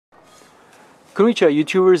Konnichiwa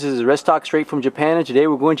YouTubers, this is Restock straight from Japan, and today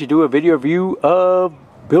we're going to do a video review of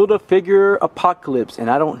Build-A-Figure Apocalypse. And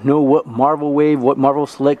I don't know what Marvel Wave, what Marvel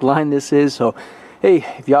Select line this is, so hey,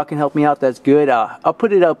 if y'all can help me out, that's good. I'll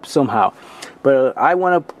put it up somehow. But I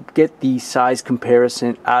want to get the size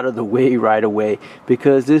comparison out of the way right away,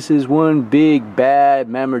 because this is one big bad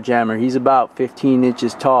mammer jammer. He's about 15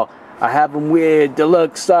 inches tall. I have him with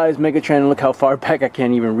deluxe size Megatron, and look how far back I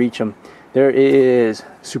can't even reach him. There is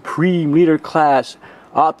Supreme Leader Class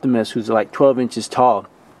Optimus, who's like 12 inches tall.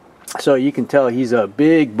 So you can tell he's a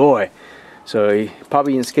big boy. So he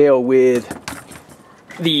probably in scale with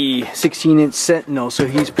the 16-inch Sentinel, so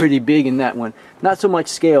he's pretty big in that one. Not so much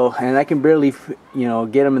scale, and I can barely,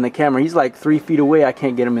 get him in the camera. He's like 3 feet away. I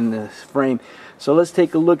can't get him in the frame. So let's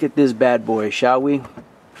take a look at this bad boy, shall we?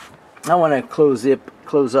 I want to close it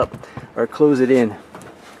in.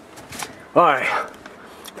 All right.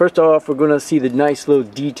 First off, we're going to see the nice little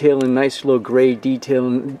detailing, nice little gray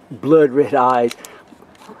detailing, blood red eyes.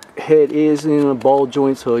 Head is in a ball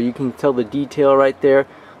joint, so you can tell the detail right there.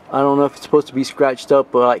 I don't know if it's supposed to be scratched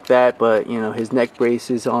up like that, but his neck brace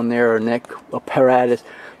is on there, or neck apparatus.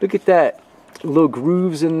 Look at that, little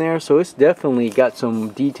grooves in there, so it's definitely got some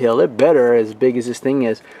detail. It better as big as this thing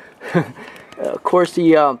is. Of course,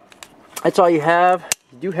 that's all you have.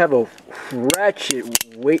 You do have a ratcheting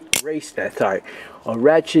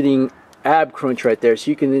ab crunch right there,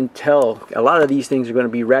 so you can then tell a lot of these things are going to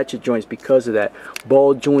be ratchet joints because of that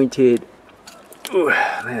ball jointed.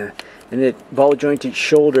 Man. And that ball jointed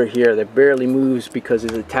shoulder here that barely moves because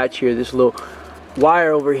it's attached here. This little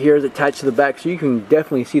wire over here is attached to the back, so you can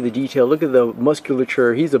definitely see the detail. Look at the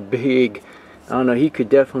musculature. He's a big, I don't know, he could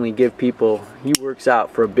definitely give people, he works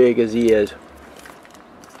out for as big as he is.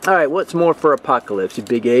 Alright, what's more for Apocalypse? A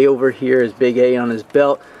big A over here, his big A on his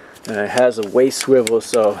belt. Has a waist swivel,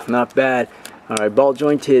 so not bad. Alright, ball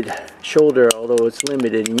jointed shoulder, although it's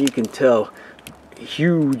limited, and you can tell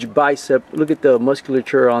huge bicep. Look at the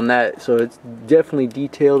musculature on that, so it's definitely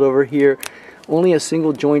detailed over here. Only a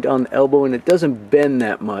single joint on the elbow, and it doesn't bend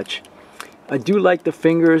that much. I do like the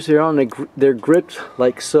fingers. They're gripped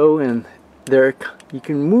like so, and you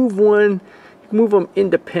can move them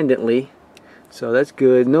independently, so that's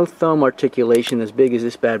good. No thumb articulation as big as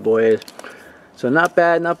this bad boy is, so not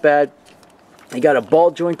bad, not bad. You got a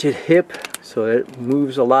ball jointed hip, so it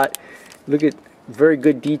moves a lot. Look at very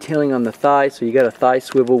good detailing on the thigh, so you got a thigh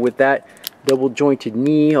swivel with that. Double jointed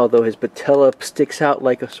knee, although his patella sticks out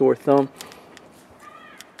like a sore thumb.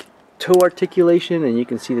 Toe articulation, and you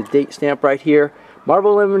can see the date stamp right here.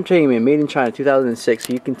 Marvel Entertainment, made in China, 2006,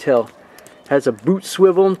 so you can tell. Has a boot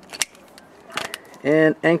swivel,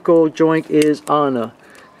 and ankle joint is on a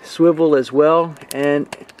swivel as well, and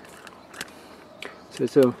so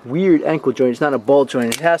it's a weird ankle joint. It's not a ball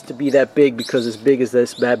joint. It has to be that big because as big as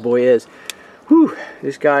this bad boy is. Whew,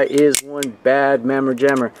 this guy is one bad mammer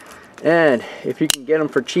jammer. And if you can get him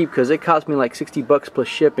for cheap, because it cost me like 60 bucks plus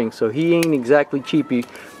shipping, so he ain't exactly cheap.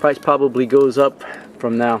 Price probably goes up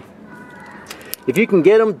from now. If you can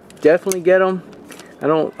get him, definitely get him.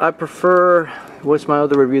 I prefer, what's my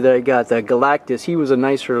other review that I got? The Galactus. He was a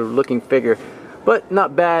nicer looking figure, but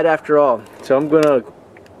not bad after all. So I'm gonna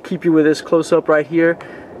keep you with this close up right here,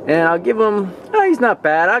 and I'll give him, he's not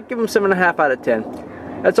bad. I'll give him 7.5 out of 10.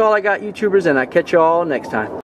 That's all I got, YouTubers, and I'll catch you all next time.